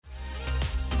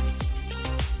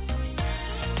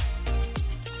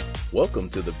Welcome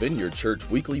to the Vineyard Church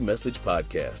Weekly Message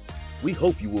Podcast. We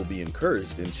hope you will be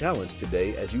encouraged and challenged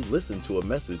today as you listen to a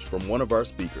message from one of our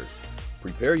speakers.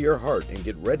 Prepare your heart and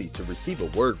get ready to receive a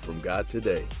word from God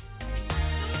today.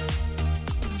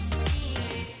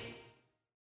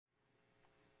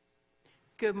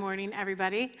 Good morning,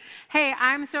 everybody. Hey,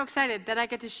 I'm so excited that I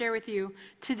get to share with you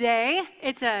today.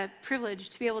 It's a privilege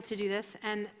to be able to do this,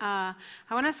 and I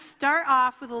want to start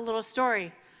off with a little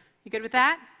story. You good with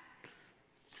that?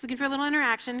 Just looking for a little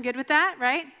interaction. Good with that,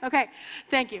 right? Okay,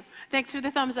 thank you. Thanks for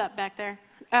the thumbs up back there.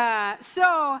 I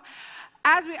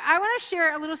want to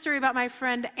share a little story about my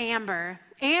friend Amber.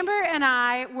 Amber and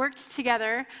I worked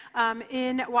together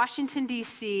in Washington,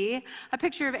 D.C. A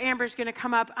picture of Amber is going to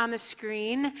come up on the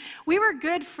screen. We were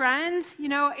good friends. You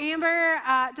know, Amber,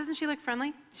 doesn't she look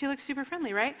friendly? She looks super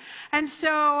friendly, right? And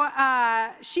so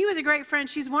she was a great friend.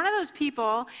 She's one of those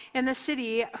people in the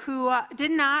city who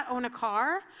did not own a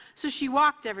car, so she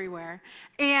walked everywhere.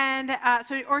 And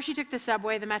or she took the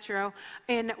subway, the metro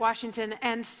in Washington.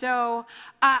 And so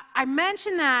I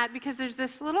mention that because there's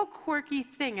this little quirky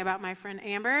thing about my friend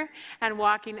Amber and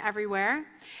walking everywhere.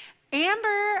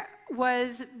 Amber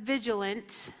was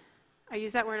vigilant. I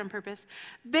use that word on purpose.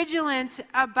 Vigilant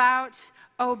about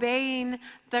obeying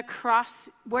the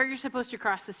where you're supposed to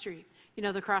cross the street. You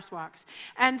know, the crosswalks.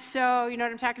 And so, you know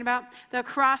what I'm talking about? The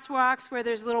crosswalks where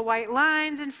there's little white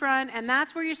lines in front, and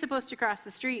that's where you're supposed to cross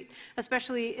the street,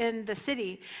 especially in the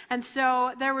city. And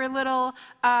so there were little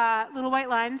white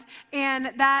lines,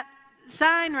 and that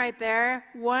sign right there,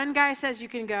 one guy says you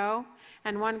can go,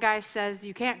 and one guy says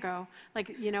you can't go.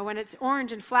 Like, you know, when it's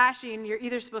orange and flashing, you're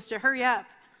either supposed to hurry up,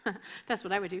 that's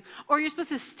what I would do, or you're supposed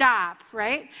to stop,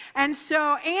 right? And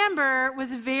so Amber was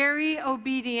very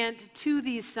obedient to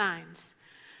these signs.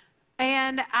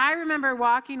 And I remember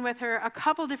walking with her a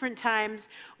couple different times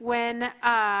when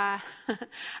I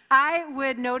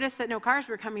would notice that no cars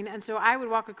were coming, and so I would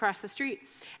walk across the street,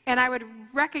 and I would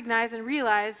recognize and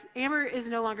realize Amber is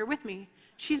no longer with me.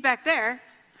 She's back there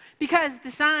because the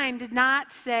sign did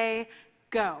not say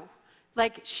go.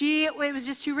 Like it was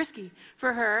just too risky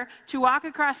for her to walk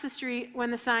across the street when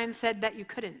the sign said that you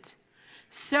couldn't.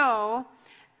 So,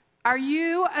 are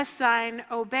you a sign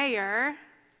obeyer,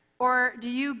 or do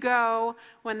you go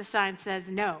when the sign says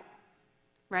no?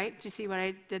 Right? Do you see what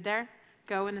I did there?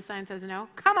 Go when the sign says no?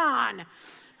 Come on!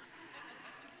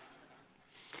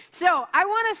 So I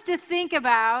want us to think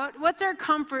about what's our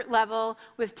comfort level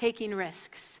with taking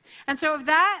risks. And so if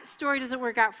that story doesn't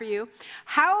work out for you,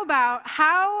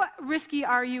 how risky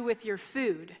are you with your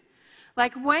food?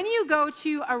 Like when you go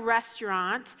to a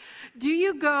restaurant, do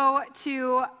you go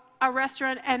to a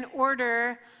restaurant and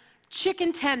order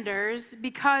chicken tenders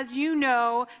because you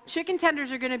know chicken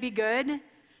tenders are going to be good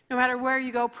no matter where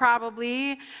you go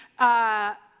probably,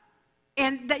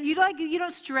 and that you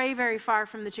don't stray very far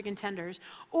from the chicken tenders?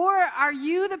 Or are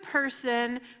you the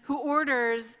person who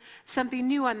orders something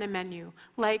new on the menu,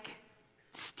 like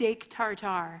steak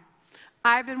tartare?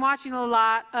 I've been watching a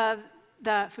lot of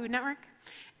the Food Network,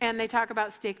 and they talk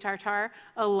about steak tartare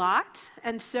a lot.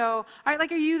 And so, are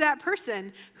you that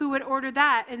person who would order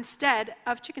that instead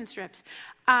of chicken strips?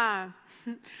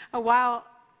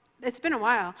 It's been a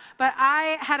while, but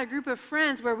I had a group of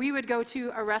friends where we would go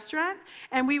to a restaurant,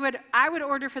 and I would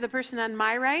order for the person on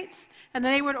my right, and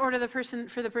they would order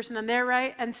for the person on their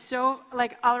right, and so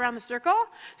like all around the circle.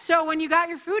 So when you got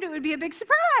your food, it would be a big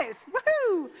surprise.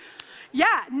 Woohoo!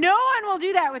 Yeah, no one will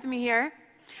do that with me here,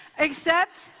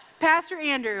 except Pastor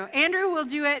Andrew. Andrew will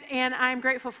do it, and I'm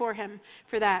grateful for him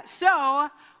for that. So,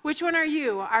 which one are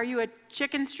you? Are you a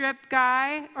chicken strip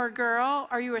guy or girl?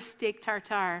 Are you a steak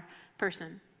tartare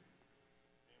person?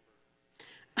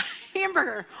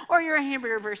 Hamburger, or you're a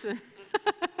hamburger person.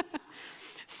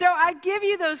 So I give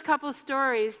you those couple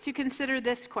stories to consider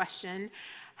this question: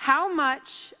 how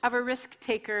much of a risk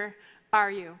taker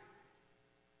are you?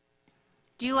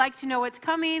 Do you like to know what's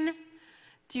coming?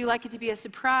 Do you like it to be a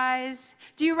surprise?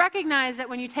 Do you recognize that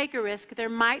when you take a risk, there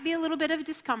might be a little bit of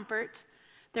discomfort,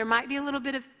 there might be a little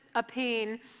bit of a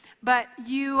pain, but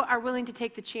you are willing to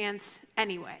take the chance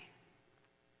anyway?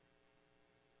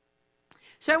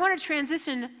 So I want to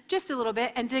transition just a little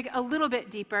bit and dig a little bit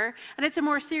deeper, and it's a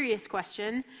more serious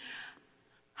question.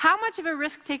 How much of a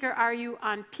risk taker are you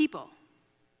on people?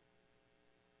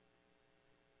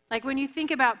 Like when you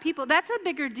think about people, that's a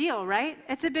bigger deal, right?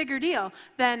 It's a bigger deal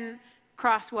than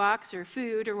crosswalks or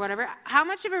food or whatever. How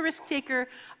much of a risk taker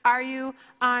are you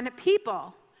on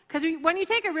people? Because when you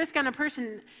take a risk on a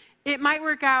person, it might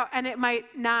work out and it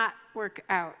might not work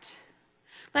out.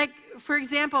 Like, for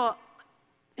example,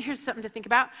 here's something to think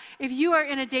about. If you are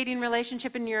in a dating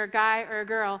relationship and you're a guy or a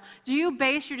girl, do you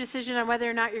base your decision on whether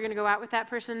or not you're going to go out with that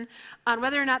person on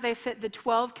whether or not they fit the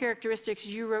 12 characteristics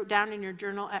you wrote down in your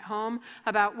journal at home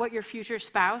about what your future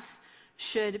spouse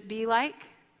should be like?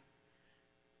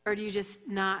 Or do you just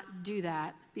not do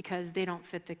that because they don't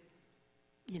fit the,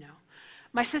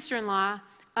 My sister-in-law,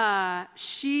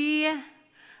 she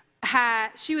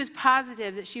was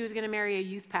positive that she was going to marry a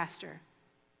youth pastor.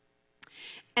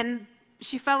 And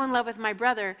she fell in love with my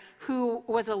brother, who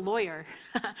was a lawyer.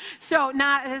 So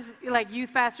not his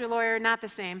youth pastor lawyer, not the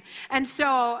same. And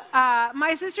so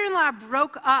my sister-in-law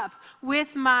broke up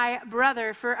with my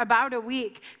brother for about a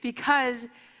week because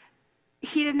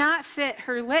he did not fit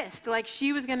her list.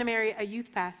 She was going to marry a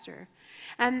youth pastor.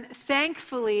 And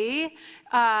thankfully,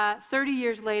 30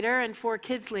 years later and 4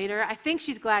 kids later, I think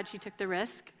she's glad she took the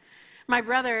risk. My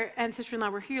brother and sister-in-law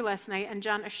were here last night, and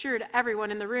John assured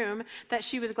everyone in the room that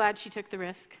she was glad she took the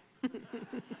risk.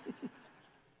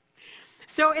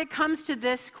 So it comes to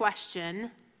this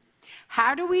question: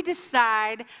 how do we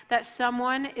decide that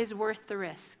someone is worth the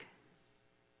risk?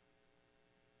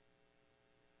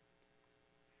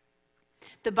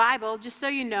 The Bible, just so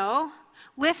you know,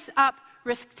 lifts up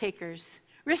risk takers.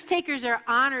 Risk takers are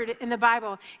honored in the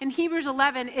Bible. In Hebrews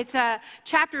 11, it's a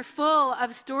chapter full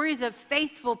of stories of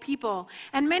faithful people,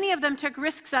 and many of them took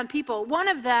risks on people. One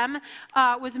of them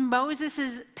was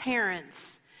Moses'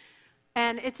 parents,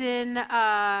 and it's in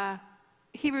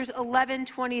Hebrews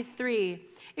 11:23.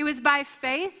 It was by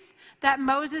faith that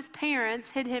Moses'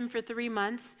 parents hid him for 3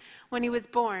 months when he was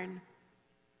born.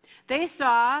 They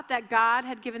saw that God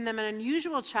had given them an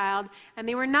unusual child, and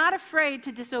they were not afraid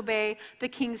to disobey the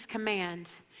king's command.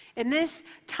 In this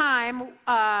time,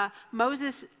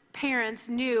 Moses' parents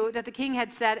knew that the king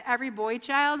had said every boy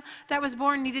child that was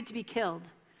born needed to be killed.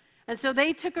 And so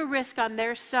they took a risk on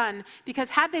their son,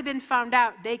 because had they been found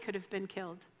out, they could have been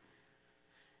killed.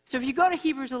 So if you go to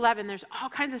Hebrews 11, there's all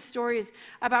kinds of stories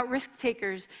about risk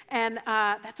takers, and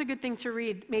that's a good thing to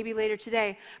read maybe later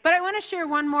today. But I want to share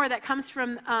one more that comes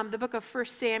from the book of 1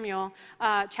 Samuel,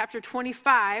 chapter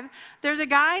 25. There's a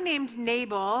guy named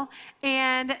Nabal,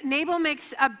 and Nabal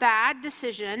makes a bad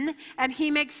decision, and he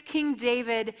makes King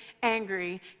David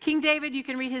angry. King David, you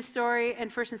can read his story in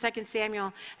 1 and 2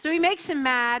 Samuel. So he makes him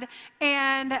mad,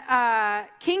 and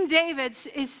King David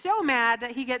is so mad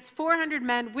that he gets 400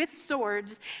 men with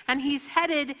swords, and he's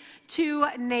headed to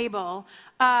Nabal,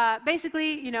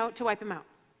 basically, to wipe him out.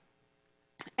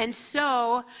 And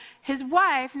so his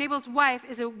wife, Nabal's wife,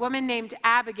 is a woman named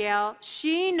Abigail.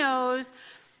 She knows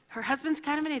her husband's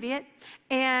kind of an idiot,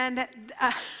 and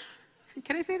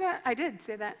can I say that? I did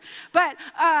say that. But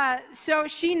so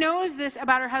she knows this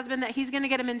about her husband, that he's going to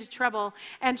get him into trouble,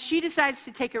 and she decides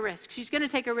to take a risk. She's going to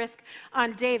take a risk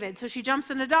on David. So she jumps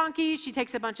on a donkey, she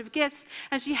takes a bunch of gifts,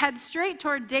 and she heads straight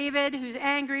toward David, who's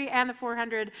angry, and the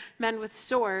 400 men with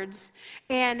swords.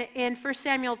 And in 1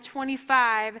 Samuel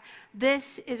 25,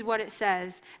 this is what it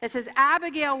says. It says,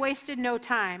 Abigail wasted no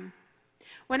time.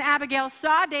 When Abigail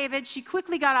saw David, she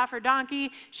quickly got off her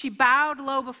donkey. She bowed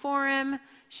low before him.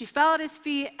 She fell at his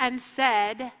feet and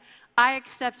said, I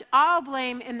accept all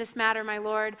blame in this matter, my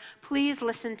lord. Please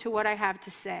listen to what I have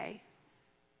to say.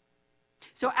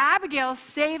 So Abigail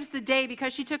saves the day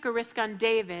because she took a risk on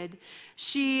David.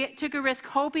 She took a risk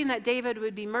hoping that David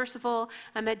would be merciful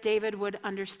and that David would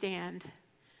understand.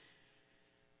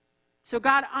 So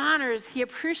God honors, he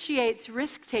appreciates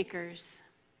risk takers.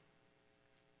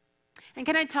 And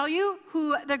can I tell you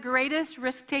who the greatest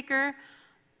risk taker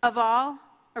of all,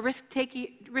 a risk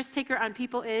taker on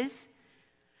people is?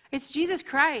 It's Jesus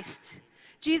Christ.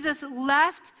 Jesus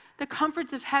left the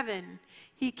comforts of heaven.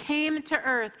 He came to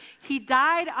earth. He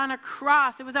died on a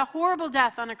cross. It was a horrible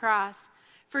death on a cross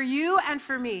for you and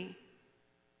for me,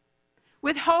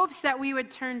 with hopes that we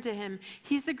would turn to him.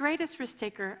 He's the greatest risk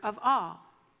taker of all.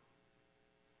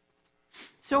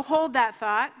 So hold that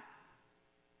thought.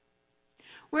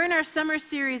 We're in our summer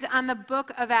series on the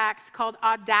book of Acts called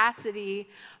Audacity,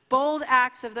 Bold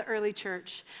Acts of the Early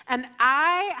Church. And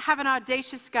I have an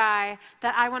audacious guy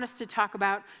that I want us to talk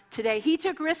about today. He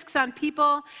took risks on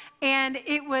people, and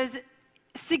it was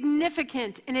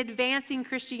significant in advancing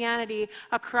Christianity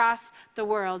across the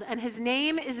world. And his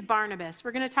name is Barnabas.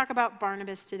 We're going to talk about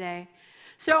Barnabas today.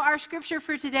 So our scripture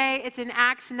for today, it's in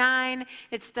Acts 9.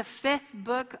 It's the 5th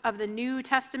book of the New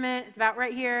Testament. It's about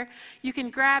right here. You can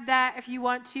grab that if you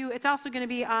want to. It's also going to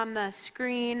be on the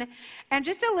screen. And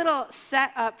just a little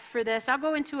setup for this. I'll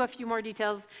go into a few more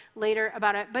details later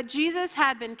about it. But Jesus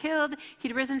had been killed.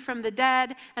 He'd risen from the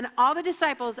dead. And all the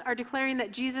disciples are declaring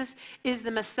that Jesus is the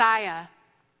Messiah.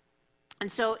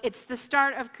 And so it's the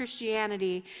start of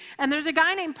Christianity. And there's a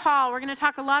guy named Paul. We're going to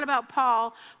talk a lot about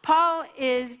Paul. Paul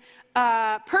is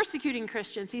persecuting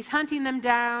Christians. He's hunting them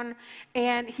down,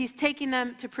 and he's taking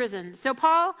them to prison. So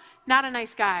Paul, not a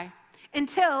nice guy.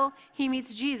 Until he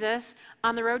meets Jesus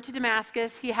on the road to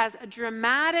Damascus. He has a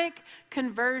dramatic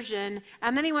conversion,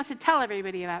 and then he wants to tell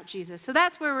everybody about Jesus. So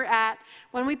that's where we're at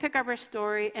when we pick up our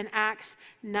story in Acts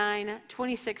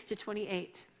 9:26 to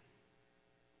 28.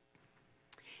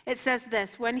 It says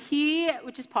this, when he,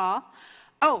 which is Paul,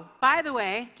 oh, by the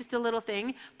way, just a little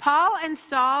thing, Paul and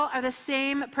Saul are the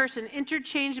same person,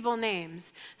 interchangeable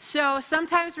names. So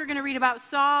sometimes we're going to read about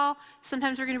Saul,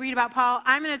 sometimes we're going to read about Paul.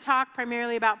 I'm going to talk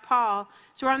primarily about Paul.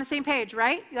 So we're on the same page,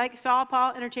 right? Like Saul,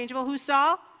 Paul, interchangeable. Who's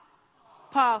Saul?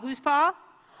 Paul. Who's Paul?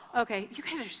 Okay, you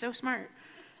guys are so smart.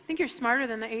 I think you're smarter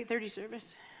than the 8:30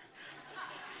 service.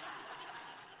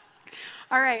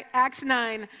 All right, Acts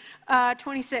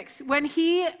 9:26. When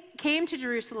he came to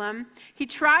Jerusalem, he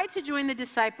tried to join the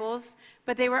disciples,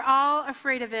 but they were all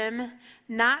afraid of him,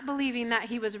 not believing that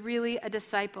he was really a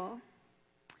disciple.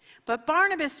 But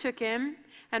Barnabas took him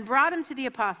and brought him to the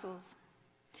apostles.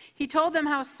 He told them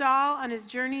how Saul on his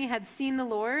journey had seen the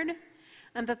Lord,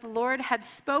 and that the Lord had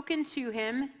spoken to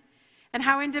him, and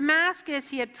how in Damascus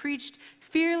he had preached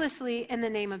fearlessly in the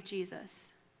name of Jesus.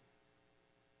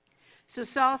 So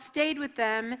Saul stayed with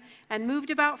them and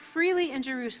moved about freely in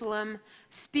Jerusalem,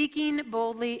 speaking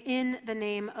boldly in the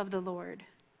name of the Lord.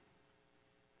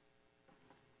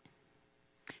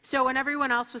 So when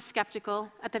everyone else was skeptical,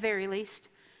 at the very least,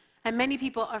 and many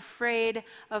people afraid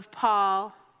of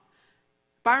Paul,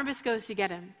 Barnabas goes to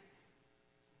get him.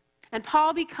 And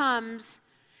Paul becomes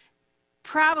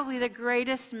probably the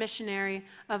greatest missionary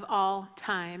of all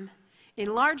time,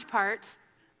 in large part,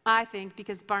 I think,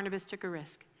 because Barnabas took a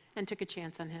risk and took a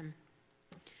chance on him.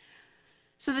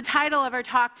 So the title of our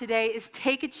talk today is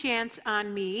Take a Chance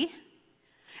on Me.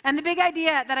 And the big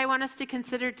idea that I want us to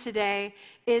consider today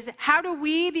is, how do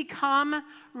we become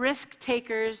risk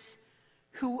takers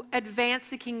who advance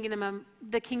the kingdom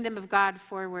of God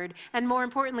forward? And more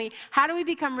importantly, how do we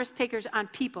become risk takers on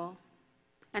people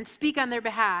and speak on their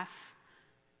behalf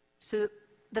so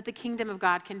that the kingdom of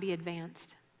God can be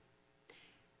advanced?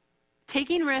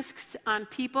 Taking risks on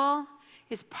people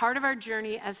is part of our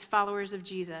journey as followers of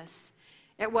Jesus.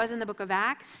 It was in the book of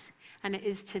Acts, and it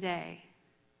is today.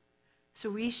 So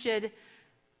we should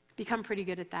become pretty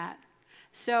good at that.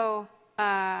 So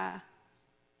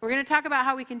we're going to talk about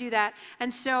how we can do that.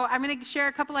 And so I'm going to share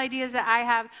a couple ideas that I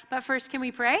have. But first, can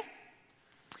we pray?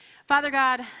 Father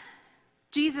God,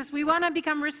 Jesus, we want to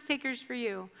become risk takers for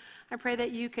you. I pray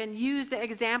that you can use the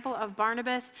example of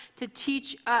Barnabas to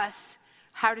teach us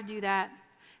how to do that.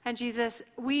 And Jesus,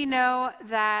 we know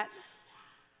that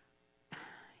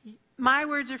my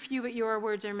words are few, but your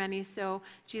words are many. So,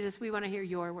 Jesus, we want to hear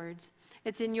your words.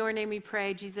 It's in your name we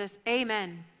pray, Jesus.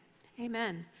 Amen.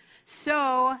 Amen.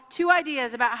 So, 2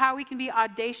 ideas about how we can be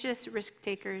audacious risk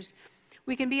takers.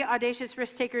 We can be audacious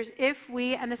risk takers if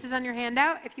we, and this is on your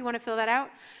handout if you want to fill that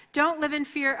out, don't live in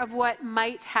fear of what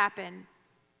might happen.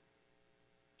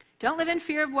 Don't live in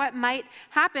fear of what might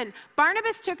happen.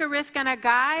 Barnabas took a risk on a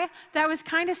guy that was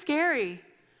kind of scary,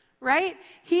 right?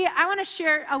 I want to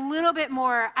share a little bit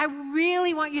more. I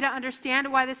really want you to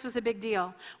understand why this was a big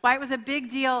deal, why it was a big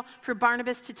deal for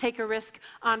Barnabas to take a risk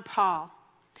on Paul.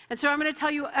 And so I'm going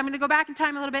to go back in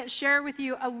time a little bit and share with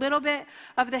you a little bit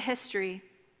of the history.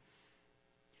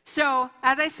 So,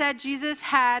 as I said, Jesus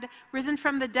had risen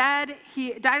from the dead.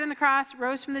 He died on the cross,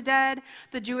 rose from the dead.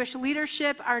 The Jewish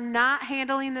leadership are not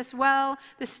handling this well,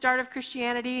 the start of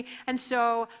Christianity. And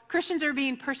so Christians are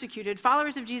being persecuted.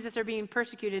 Followers of Jesus are being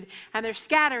persecuted, and they're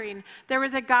scattering. There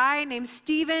was a guy named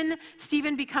Stephen.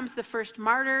 Stephen becomes the first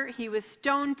martyr. He was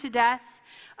stoned to death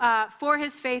for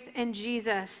his faith in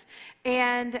Jesus.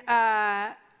 And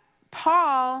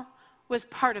Paul was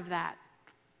part of that.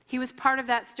 He was part of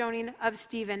that stoning of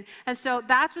Stephen. And so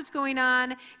that's what's going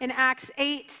on in Acts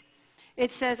 8.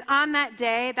 It says, on that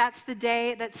day, that's the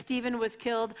day that Stephen was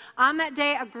killed. On that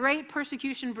day, a great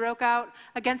persecution broke out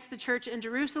against the church in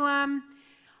Jerusalem.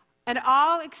 And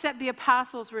all except the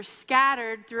apostles were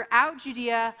scattered throughout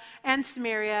Judea and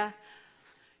Samaria.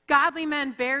 Godly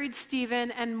men buried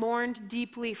Stephen and mourned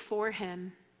deeply for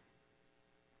him.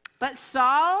 But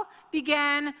Saul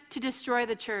began to destroy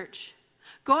the church.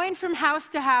 Going from house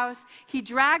to house, he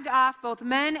dragged off both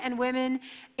men and women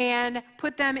and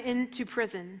put them into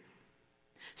prison.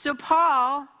 So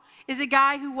Paul is a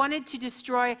guy who wanted to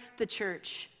destroy the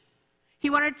church.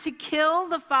 He wanted to kill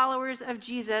the followers of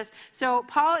Jesus. So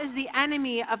Paul is the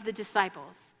enemy of the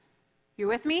disciples. You're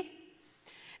with me?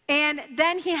 And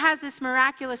then he has this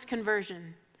miraculous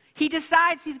conversion. He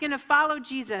decides he's going to follow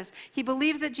Jesus. He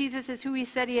believes that Jesus is who he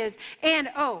said he is. And,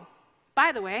 oh,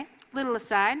 by the way, little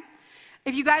aside,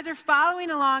 if you guys are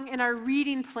following along in our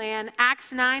reading plan,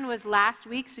 Acts 9 was last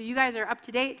week, so you guys are up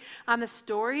to date on the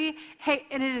story. Hey,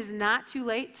 and it is not too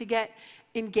late to get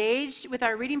engaged with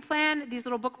our reading plan. These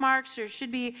little bookmarks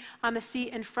should be on the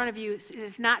seat in front of you. It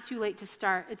is not too late to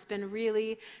start. It's been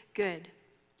really good.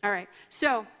 All right,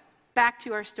 so back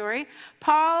to our story.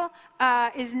 Paul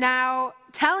is now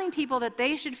telling people that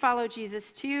they should follow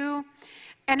Jesus too,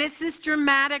 and it's this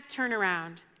dramatic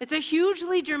turnaround. It's a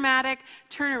hugely dramatic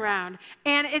turnaround,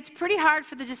 and it's pretty hard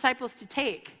for the disciples to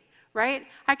take, right?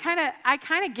 I kind of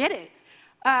get it.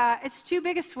 It's too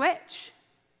big a switch.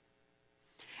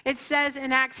 It says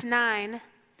in Acts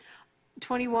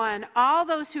 9:21, all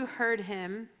those who heard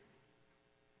him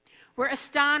were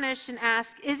astonished and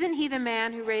asked, isn't he the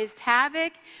man who raised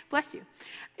havoc? Bless you.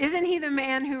 Isn't he the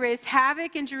man who raised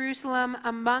havoc in Jerusalem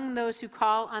among those who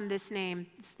call on this name?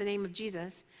 It's the name of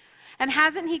Jesus. And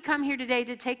hasn't he come here today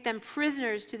to take them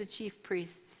prisoners to the chief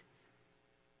priests?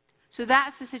 So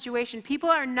that's the situation. People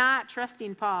are not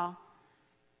trusting Paul.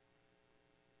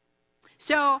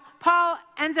 So Paul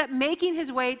ends up making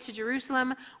his way to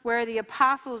Jerusalem where the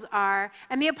apostles are.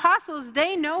 And the apostles,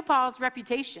 they know Paul's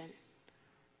reputation.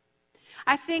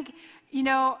 I think,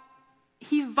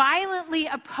 he violently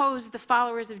opposed the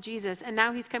followers of Jesus. And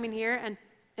now he's coming here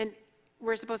and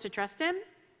we're supposed to trust him?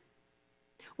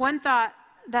 One thought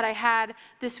that I had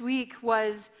this week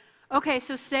was, okay,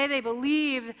 so say they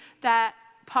believe that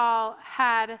Paul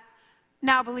had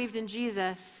now believed in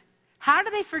Jesus. How do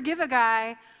they forgive a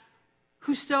guy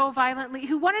who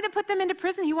wanted to put them into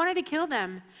prison? He wanted to kill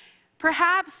them.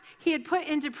 Perhaps he had put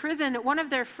into prison one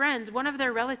of their friends, one of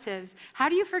their relatives. How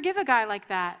do you forgive a guy like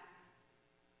that?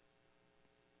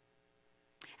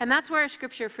 And that's where our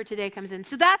scripture for today comes in.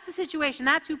 So that's the situation.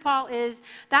 That's who Paul is.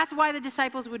 That's why the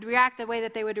disciples would react the way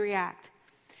that they would react.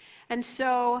 And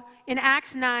so in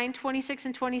Acts 9:26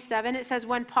 and 27, it says,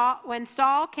 when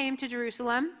Saul came to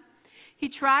Jerusalem, he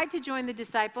tried to join the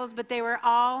disciples, but they were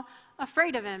all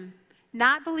afraid of him,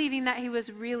 not believing that he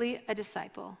was really a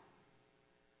disciple.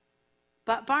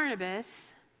 But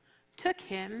Barnabas took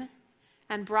him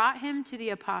and brought him to the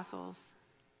apostles.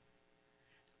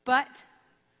 But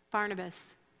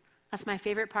Barnabas, that's my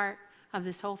favorite part of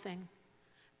this whole thing.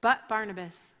 But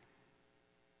Barnabas.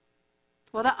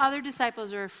 While the other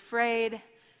disciples are afraid,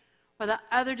 while the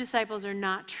other disciples are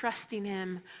not trusting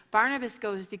him, Barnabas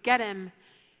goes to get him,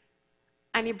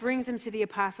 and he brings him to the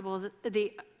apostles,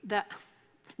 the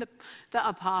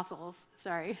apostles,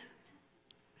 sorry.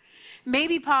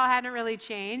 Maybe Paul hadn't really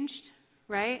changed,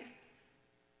 right?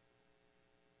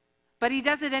 But he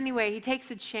does it anyway. He takes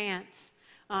a chance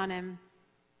on him.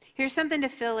 Here's something to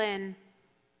fill in.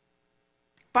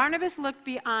 Barnabas looked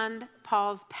beyond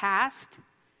Paul's past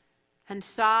and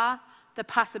saw the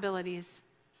possibilities.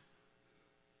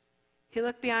 He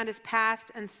looked beyond his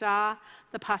past and saw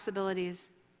the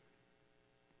possibilities.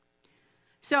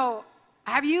 So,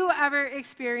 have you ever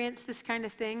experienced this kind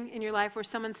of thing in your life where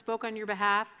someone spoke on your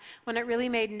behalf when it really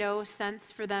made no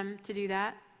sense for them to do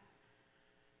that?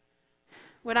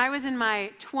 When I was in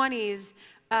my 20s,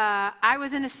 I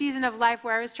was in a season of life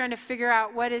where I was trying to figure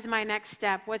out what is my next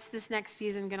step, what's this next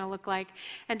season going to look like.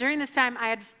 And during this time, I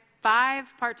had 5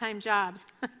 part-time jobs.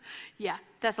 Yeah,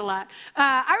 that's a lot.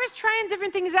 I was trying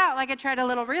different things out. Like I tried a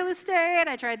little real estate,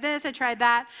 I tried this, I tried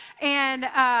that. And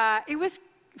it was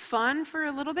fun for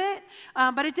a little bit,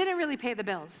 but it didn't really pay the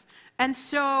bills. And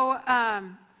so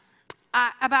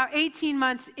about 18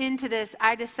 months into this,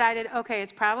 I decided, okay,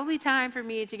 it's probably time for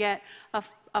me to get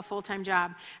a full-time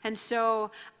job. And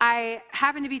so I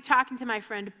happened to be talking to my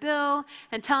friend Bill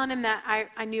and telling him that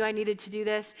I knew I needed to do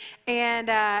this. And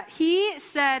he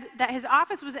said that his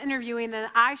office was interviewing,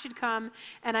 that I should come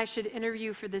and I should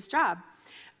interview for this job.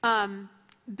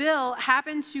 Bill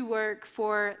happened to work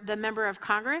for the member of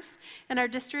Congress in our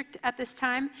district at this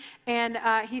time, and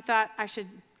he thought I should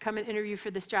come and interview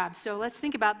for this job. So let's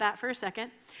think about that for a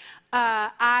second.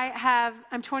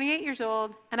 I'm 28 years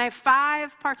old, and I have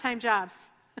 5 part-time jobs.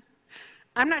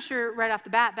 I'm not sure right off the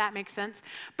bat that makes sense.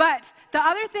 But the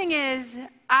other thing is,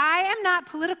 I am not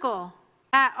political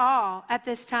at all at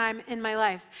this time in my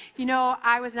life.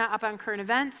 I was not up on current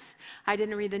events. I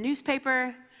didn't read the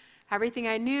newspaper. Everything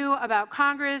I knew about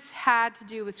Congress had to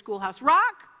do with Schoolhouse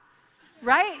Rock,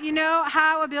 right?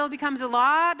 How a bill becomes a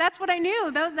law. That's what I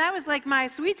knew. That was like my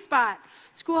sweet spot,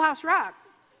 Schoolhouse Rock.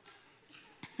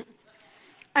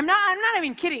 I'm not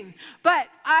even kidding. But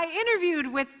I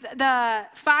interviewed with the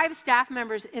 5 staff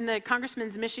members in the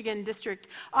Congressman's Michigan district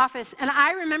office, and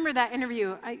I remember that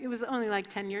interview. It was only like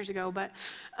 10 years ago, but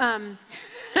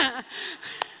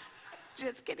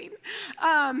Just kidding.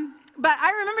 But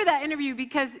I remember that interview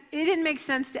because it didn't make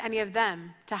sense to any of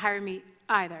them to hire me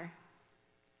either.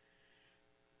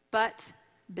 But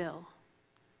Bill.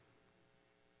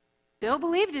 Bill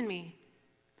believed in me.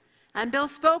 And Bill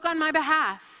spoke on my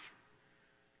behalf.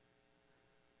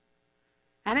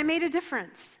 And it made a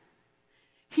difference.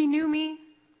 He knew me,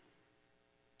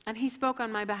 and he spoke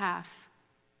on my behalf.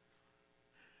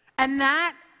 And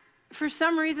that, for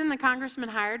some reason, the congressman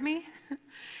hired me.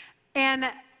 And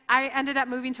I ended up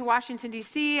moving to Washington,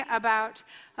 D.C. about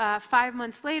 5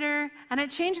 months later, and it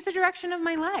changed the direction of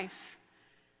my life.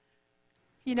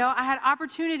 You know, I had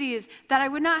opportunities that I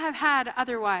would not have had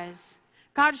otherwise.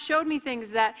 God showed me things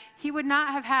that he would not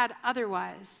have had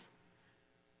otherwise.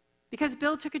 Because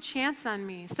Bill took a chance on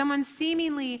me, someone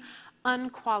seemingly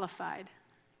unqualified.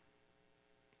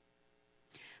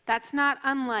 That's not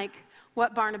unlike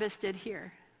what Barnabas did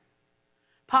here.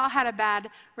 Paul had a bad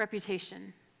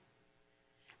reputation.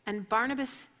 And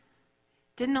Barnabas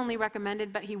didn't only recommend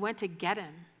it, but he went to get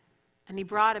him. And he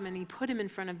brought him and he put him in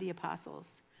front of the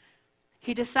apostles.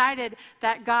 He decided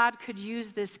that God could use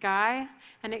this guy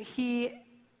and that he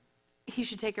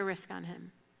should take a risk on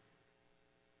him.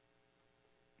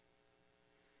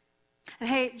 And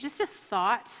hey, just a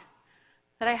thought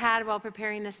that I had while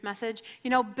preparing this message. You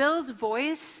know, Bill's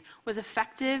voice was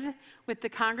effective with the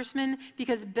congressman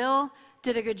because Bill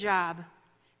did a good job.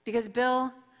 Because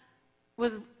Bill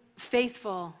was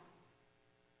faithful.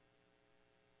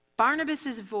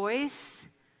 Barnabas's voice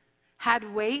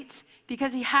had weight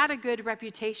because he had a good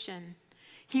reputation.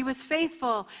 He was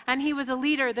faithful and he was a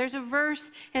leader. There's a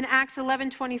verse in Acts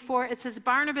 11:24. It says,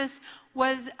 Barnabas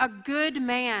was a good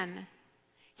man.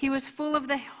 He was full of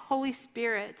the Holy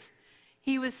Spirit.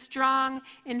 He was strong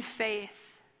in faith.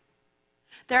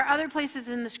 There are other places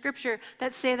in the scripture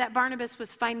that say that Barnabas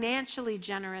was financially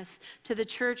generous to the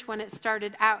church when it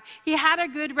started out. He had a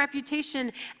good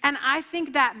reputation, and I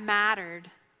think that mattered.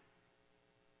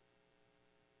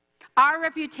 Our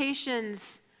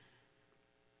reputations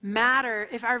matter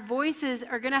if our voices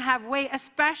are going to have weight,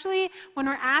 especially when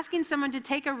we're asking someone to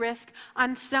take a risk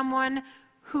on someone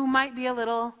who might be a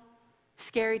little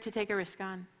scary to take a risk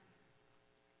on.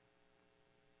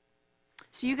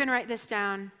 So you can write this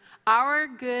down. Our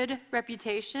good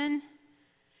reputation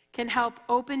can help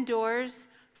open doors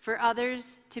for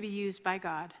others to be used by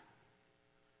God.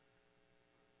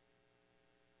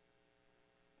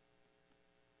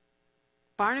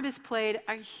 Barnabas played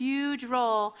a huge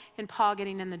role in Paul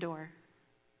getting in the door.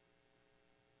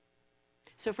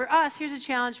 So for us, here's a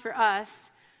challenge for us.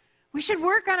 We should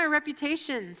work on our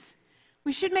reputations.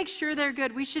 We should make sure they're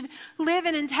good. We should live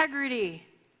in integrity.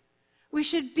 We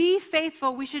should be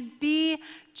faithful. We should be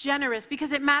generous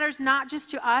because it matters not just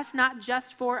to us, not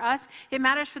just for us. It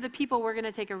matters for the people we're going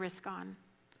to take a risk on.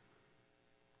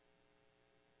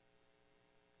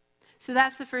 So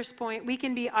that's the first point. We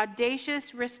can be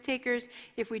audacious risk takers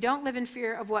if we don't live in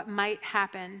fear of what might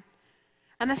happen.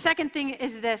 And the second thing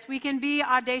is this. We can be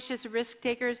audacious risk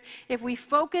takers if we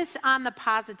focus on the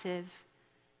positive.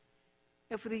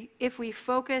 If we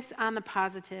focus on the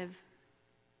positive.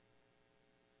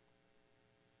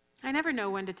 I never know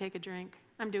when to take a drink.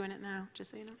 I'm doing it now, just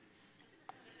so you know.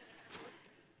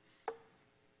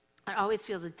 It always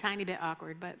feels a tiny bit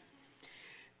awkward, but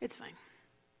it's fine.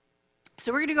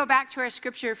 So we're going to go back to our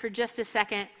scripture for just a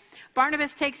second.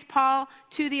 Barnabas takes Paul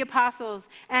to the apostles,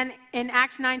 and in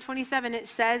Acts 9:27 it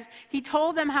says, he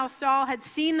told them how Saul had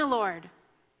seen the Lord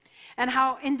and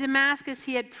how in Damascus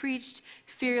he had preached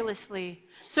fearlessly.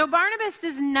 So Barnabas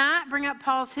does not bring up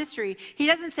Paul's history. He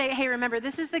doesn't say, hey, remember,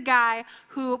 this is the guy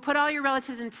who put all your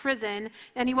relatives in prison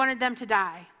and he wanted them to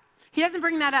die. He doesn't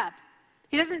bring that up.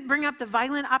 He doesn't bring up the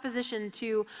violent opposition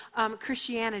to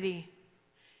Christianity.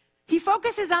 He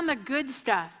focuses on the good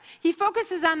stuff. He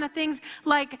focuses on the things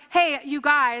like, hey, you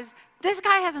guys, this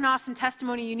guy has an awesome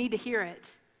testimony. You need to hear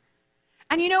it.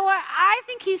 And you know what? I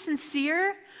think he's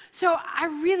sincere, so I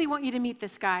really want you to meet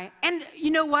this guy. And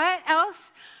you know what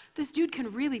else? This dude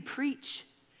can really preach.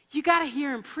 You got to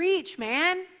hear him preach,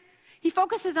 man. He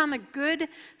focuses on the good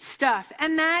stuff.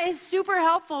 And that is super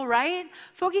helpful, right?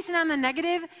 Focusing on the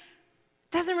negative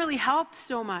doesn't really help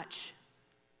so much.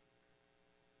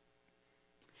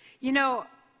 You know,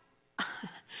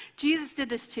 Jesus did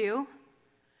this too.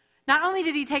 Not only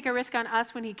did he take a risk on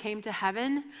us when he came to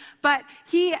heaven, but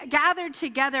he gathered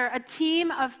together a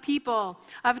team of people,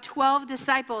 of 12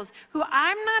 disciples, who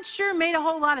I'm not sure made a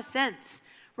whole lot of sense,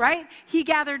 right? He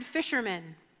gathered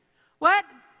fishermen. What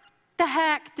the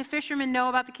heck do fishermen know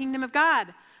about the kingdom of God?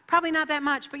 Probably not that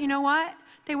much, but you know what?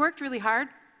 They worked really hard.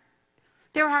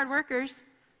 They were hard workers.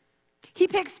 He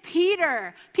picks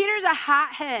Peter. Peter's a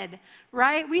hothead,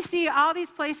 right? We see all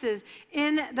these places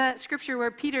in the scripture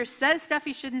where Peter says stuff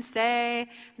he shouldn't say,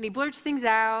 and he blurts things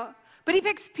out. But he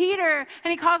picks Peter,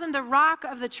 and he calls him the rock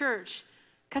of the church,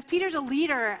 because Peter's a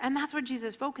leader, and that's what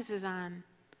Jesus focuses on.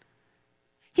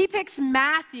 He picks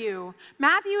Matthew.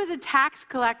 Matthew is a tax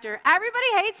collector. Everybody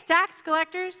hates tax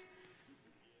collectors,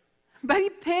 but he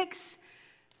picks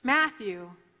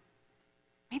Matthew.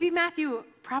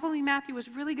 Probably Matthew was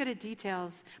really good at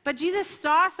details, but Jesus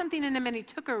saw something in him and he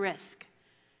took a risk.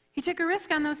 He took a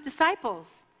risk on those disciples.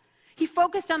 He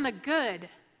focused on the good.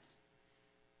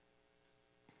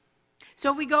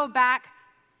 So if we go back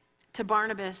to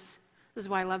Barnabas, this is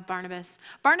why I love Barnabas.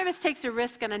 Barnabas takes a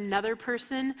risk on another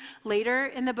person later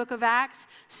in the book of Acts.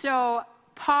 So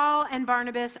Paul and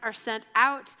Barnabas are sent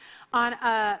out on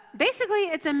basically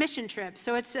it's a mission trip.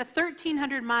 So it's a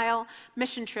 1,300-mile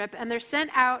mission trip, and they're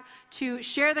sent out to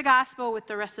share the gospel with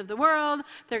the rest of the world.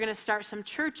 They're going to start some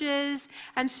churches.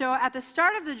 And so at the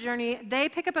start of the journey, they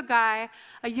pick up a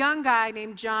young guy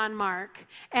named John Mark.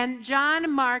 And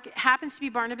John Mark happens to be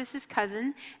Barnabas'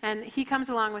 cousin, and he comes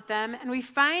along with them. And we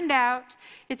find out,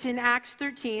 it's in Acts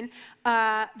 13,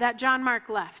 that John Mark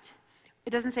left. It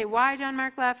doesn't say why John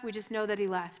Mark left. We just know that he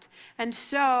left. And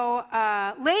so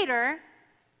later,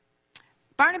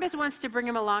 Barnabas wants to bring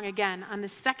him along again on the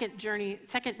second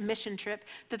mission trip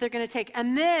that they're going to take.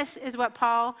 And this is what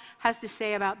Paul has to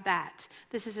say about that.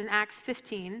 This is in Acts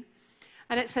 15.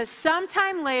 And it says,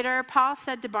 sometime later, Paul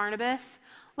said to Barnabas,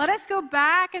 let us go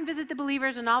back and visit the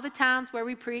believers in all the towns where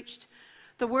we preached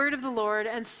the word of the Lord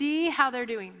and see how they're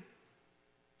doing.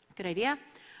 Good idea.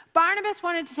 Barnabas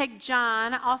wanted to take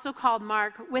John, also called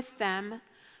Mark, with them,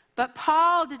 but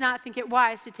Paul did not think it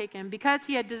wise to take him because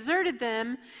he had deserted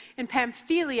them in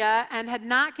Pamphylia and had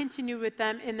not continued with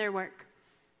them in their work.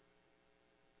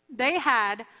 They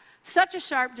had such a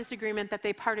sharp disagreement that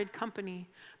they parted company.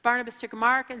 Barnabas took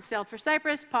Mark and sailed for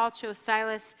Cyprus. Paul chose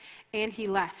Silas, and he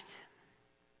left.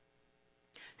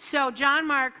 So John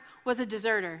Mark was a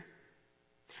deserter,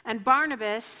 and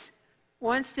Barnabas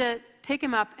wants to pick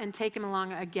him up and take him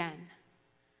along again.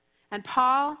 And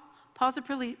Paul's a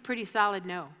pretty solid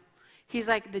no. He's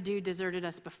like, the dude deserted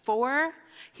us before.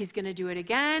 He's going to do it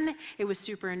again. It was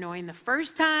super annoying the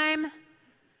first time.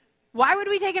 Why would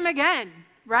we take him again,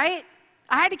 right?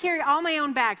 I had to carry all my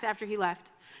own bags after he left.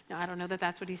 No, I don't know that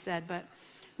that's what he said, but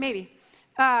maybe.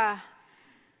 But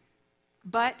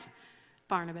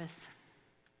Barnabas.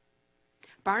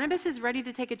 Barnabas is ready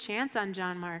to take a chance on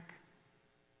John Mark.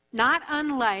 Not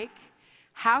unlike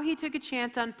how he took a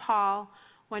chance on Paul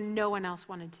when no one else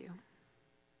wanted to.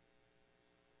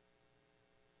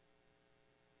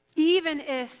 Even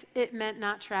if it meant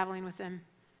not traveling with him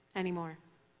anymore.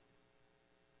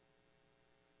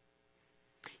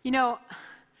 You know,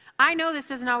 I know this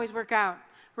doesn't always work out,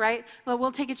 right? Well,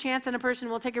 we'll take a chance on a person,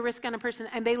 we'll take a risk on a person,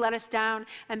 and they let us down,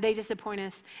 and they disappoint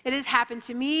us. It has happened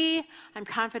to me. I'm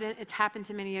confident it's happened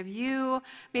to many of you,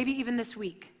 maybe even this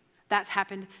week. That's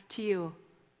happened to you.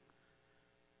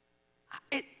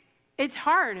 It's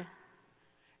hard.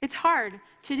 It's hard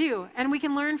to do, and we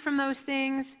can learn from those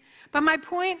things. But my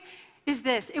point is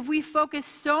this: if we focus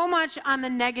so much on the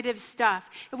negative stuff,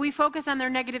 if we focus on their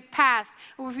negative past,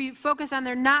 or if we focus on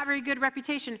their not very good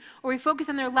reputation, or we focus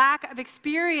on their lack of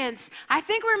experience, I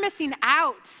think we're missing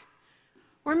out.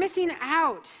 We're missing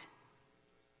out.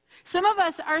 Some of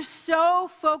us are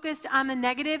so focused on the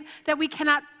negative that we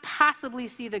cannot possibly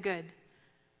see the good.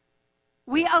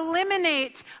 We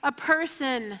eliminate a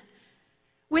person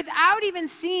without even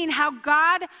seeing how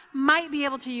God might be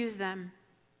able to use them.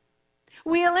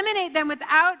 We eliminate them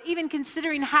without even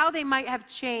considering how they might have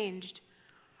changed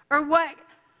or what.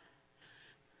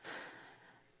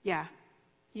 Yeah,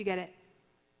 you get it.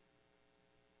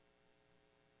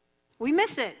 We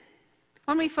miss it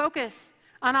when we focus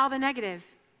on all the negative.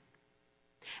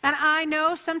 And I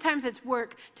know sometimes it's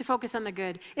work to focus on the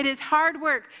good. It is hard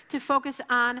work to focus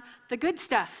on the good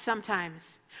stuff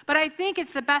sometimes. But I think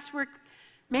it's the best work,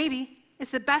 maybe,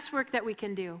 it's the best work that we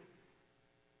can do.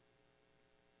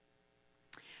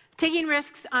 Taking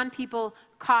risks on people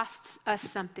costs us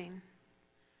something.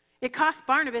 It cost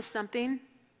Barnabas something.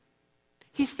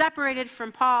 He's separated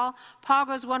from Paul. Paul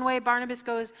goes one way, Barnabas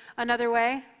goes another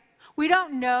way. We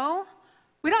don't know.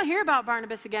 We don't hear about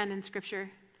Barnabas again in Scripture.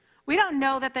 We don't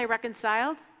know that they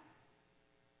reconciled.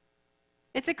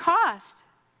 It's a cost.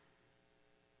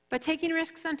 But taking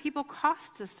risks on people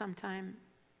costs us sometime.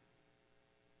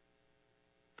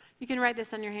 You can write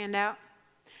this on your handout.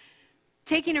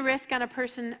 Taking a risk on a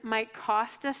person might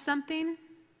cost us something,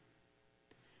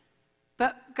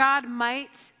 but God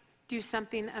might do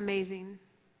something amazing.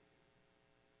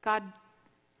 God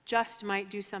just might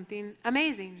do something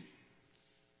amazing.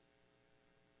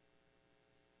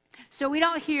 So we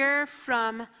don't hear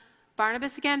from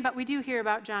Barnabas again, but we do hear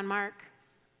about John Mark.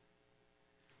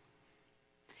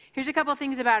 Here's a couple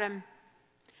things about him.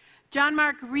 John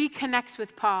Mark reconnects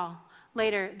with Paul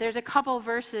later. There's a couple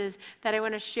verses that I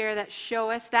want to share that show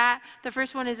us that. The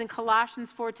first one is in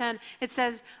Colossians 4:10. It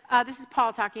says, this is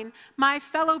Paul talking, "My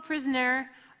fellow prisoner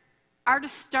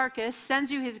Aristarchus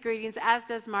sends you his greetings, as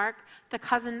does Mark, the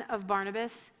cousin of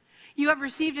Barnabas. You have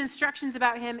received instructions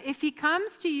about him. If he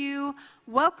comes to you,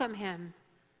 welcome him."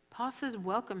 Paul says,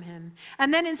 welcome him.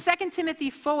 And then in 2 Timothy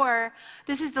 4,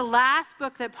 this is the last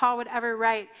book that Paul would ever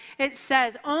write. It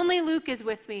says, "Only Luke is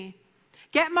with me.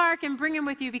 Get Mark and bring him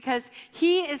with you because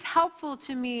he is helpful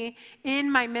to me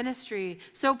in my ministry."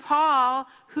 So Paul,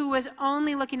 who was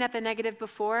only looking at the negative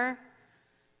before,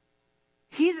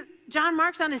 John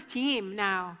Mark's on his team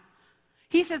now.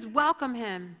 He says, welcome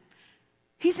him.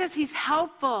 He says he's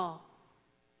helpful.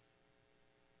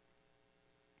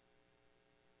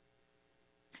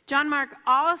 John Mark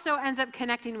also ends up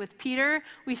connecting with Peter.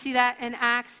 We see that in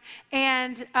Acts.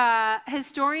 And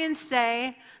historians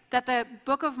say that the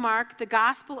book of Mark, the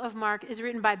Gospel of Mark, is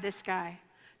written by this guy,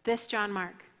 this John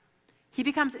Mark. He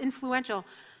becomes influential.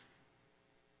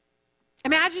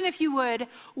 Imagine, if you would,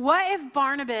 what if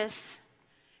Barnabas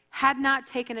had not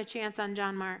taken a chance on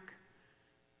John Mark?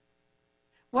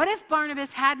 What if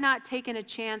Barnabas had not taken a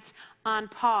chance on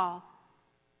Paul?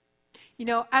 You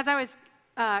know, as I was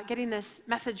getting this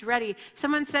message ready,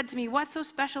 someone said to me, "What's so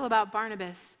special about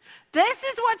Barnabas?" This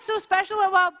is what's so special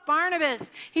about Barnabas.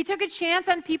 He took a chance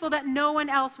on people that no one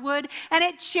else would, and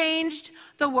it changed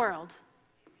the world.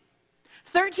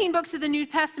 13 books of the New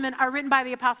Testament are written by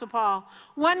the Apostle Paul.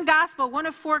 One gospel, one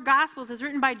of 4 gospels, is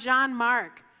written by John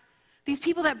Mark. These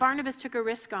people that Barnabas took a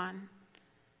risk on.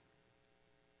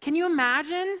 Can you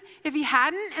imagine if he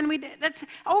hadn't? And that's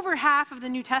over half of the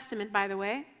New Testament, by the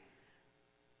way.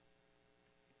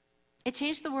 It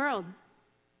changed the world.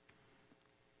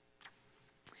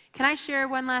 Can I share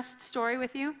one last story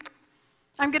with you?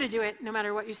 I'm going to do it no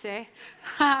matter what you say.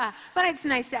 But it's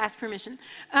nice to ask permission.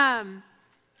 At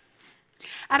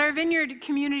our Vineyard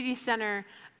Community Center,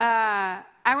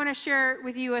 I want to share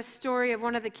with you a story of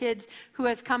one of the kids who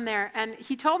has come there. And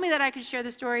he told me that I could share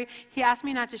the story. He asked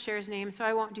me not to share his name, so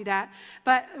I won't do that.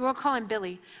 But we'll call him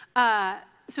Billy.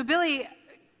 So Billy,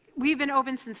 we've been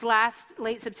open since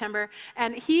late September,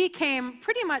 and he came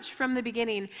pretty much from the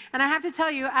beginning. And I have to tell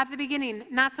you, at the beginning,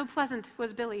 not so pleasant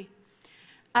was Billy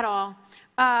at all.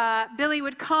 Billy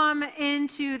would come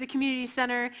into the community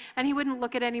center, and he wouldn't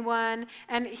look at anyone,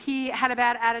 and he had a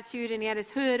bad attitude, and he had his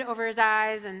hood over his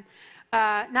eyes, and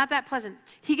not that pleasant.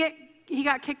 He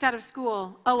got kicked out of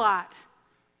school a lot.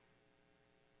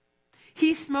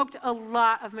 He smoked a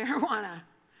lot of marijuana.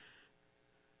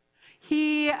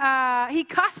 He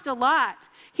cussed a lot.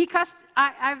 He cussed.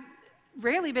 I've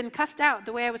rarely been cussed out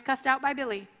the way I was cussed out by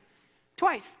Billy.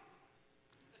 Twice.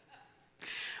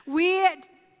 We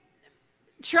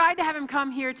tried to have him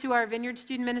come here to our Vineyard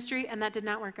Student Ministry, and that did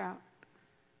not work out.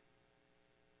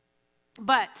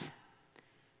 But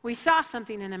we saw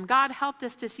something in him. God helped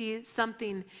us to see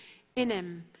something in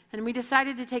him. And we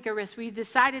decided to take a risk. We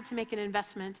decided to make an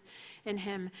investment in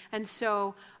him. And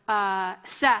so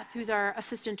Seth, who's our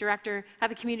assistant director at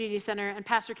the community center, and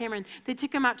Pastor Cameron, they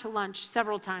took him out to lunch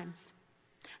several times.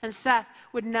 And Seth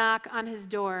would knock on his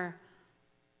door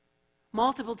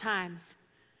multiple times.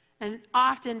 And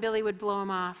often Billy would blow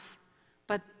him off.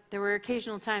 But there were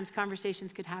occasional times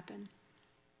conversations could happen.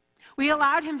 We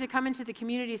allowed him to come into the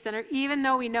community center, even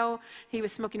though we know he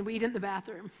was smoking weed in the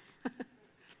bathroom.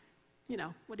 You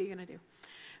know, what are you going to do?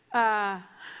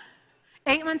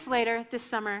 8 months later, this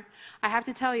summer, I have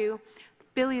to tell you,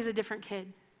 Billy is a different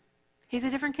kid. He's a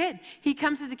different kid. He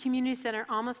comes to the community center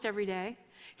almost every day.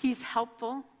 He's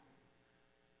helpful.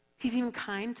 He's even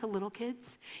kind to little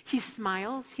kids. He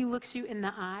smiles. He looks you in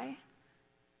the eye.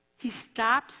 He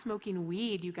stopped smoking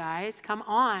weed, you guys. Come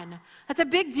on. That's a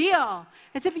big deal.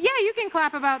 Yeah, you can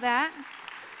clap about that.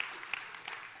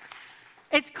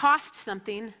 It's cost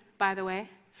something, by the way.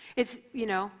 It's,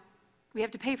 we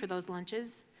have to pay for those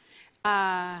lunches.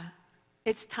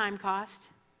 It's time cost.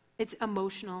 It's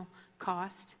emotional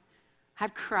cost.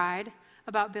 I've cried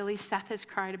about Billy. Seth has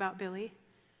cried about Billy.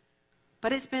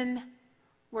 But it's been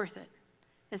worth it.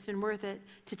 It's been worth it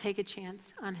to take a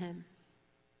chance on him.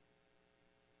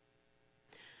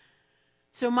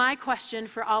 So my question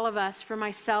for all of us, for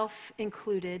myself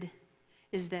included,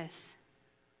 is this.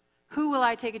 Who will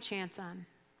I take a chance on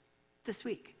this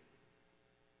week?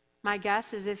 My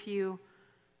guess is if you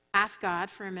ask God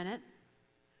for a minute,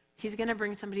 he's going to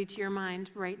bring somebody to your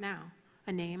mind right now,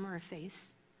 a name or a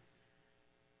face.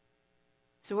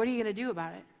 So what are you going to do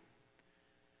about it?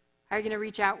 Are you going to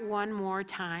reach out one more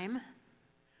time?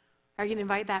 Are you going to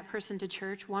invite that person to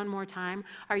church one more time?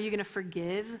 Are you going to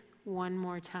forgive one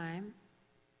more time?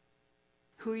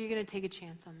 Who are you going to take a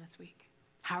chance on this week?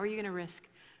 How are you going to risk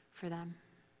for them?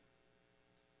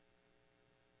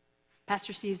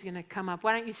 Pastor Steve's going to come up.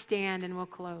 Why don't you stand and we'll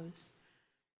close.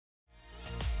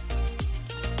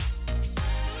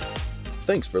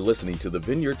 Thanks for listening to the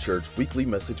Vineyard Church Weekly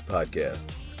Message Podcast.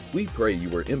 We pray you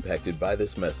were impacted by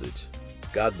this message.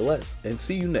 God bless and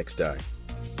see you next time.